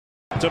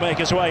to make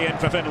his way in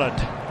for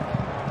Finland.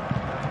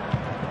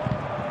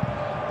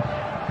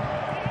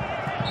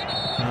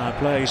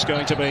 Play is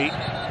going to be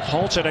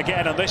halted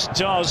again, and this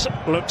does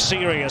look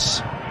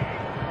serious.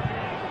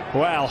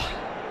 Well,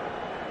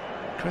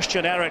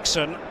 Christian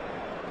Erickson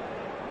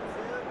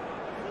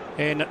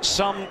in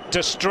some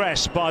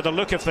distress by the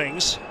look of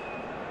things.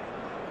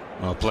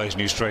 Well, players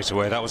knew straight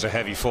away that was a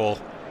heavy fall.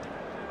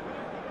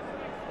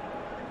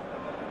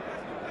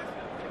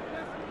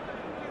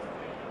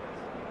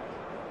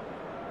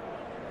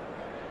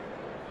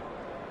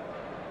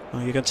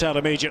 Well, you can tell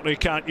immediately,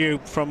 can't you,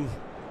 from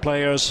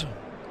players'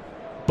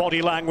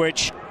 body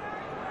language,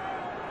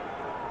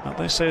 that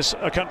this is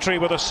a country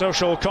with a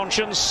social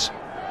conscience,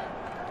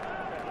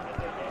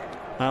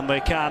 and they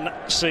can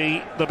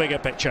see the bigger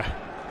picture.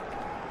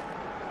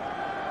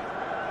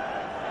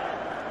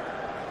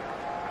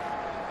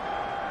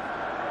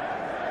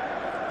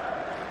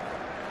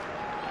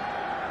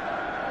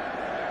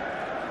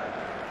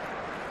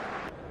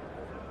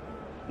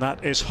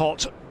 That is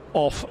hot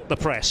off the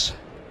press.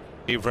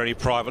 Very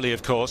privately,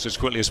 of course, as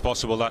quickly as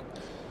possible. That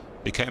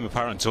became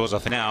apparent to us. I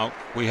think now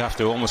we have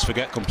to almost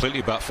forget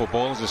completely about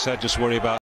football. As I said, just worry about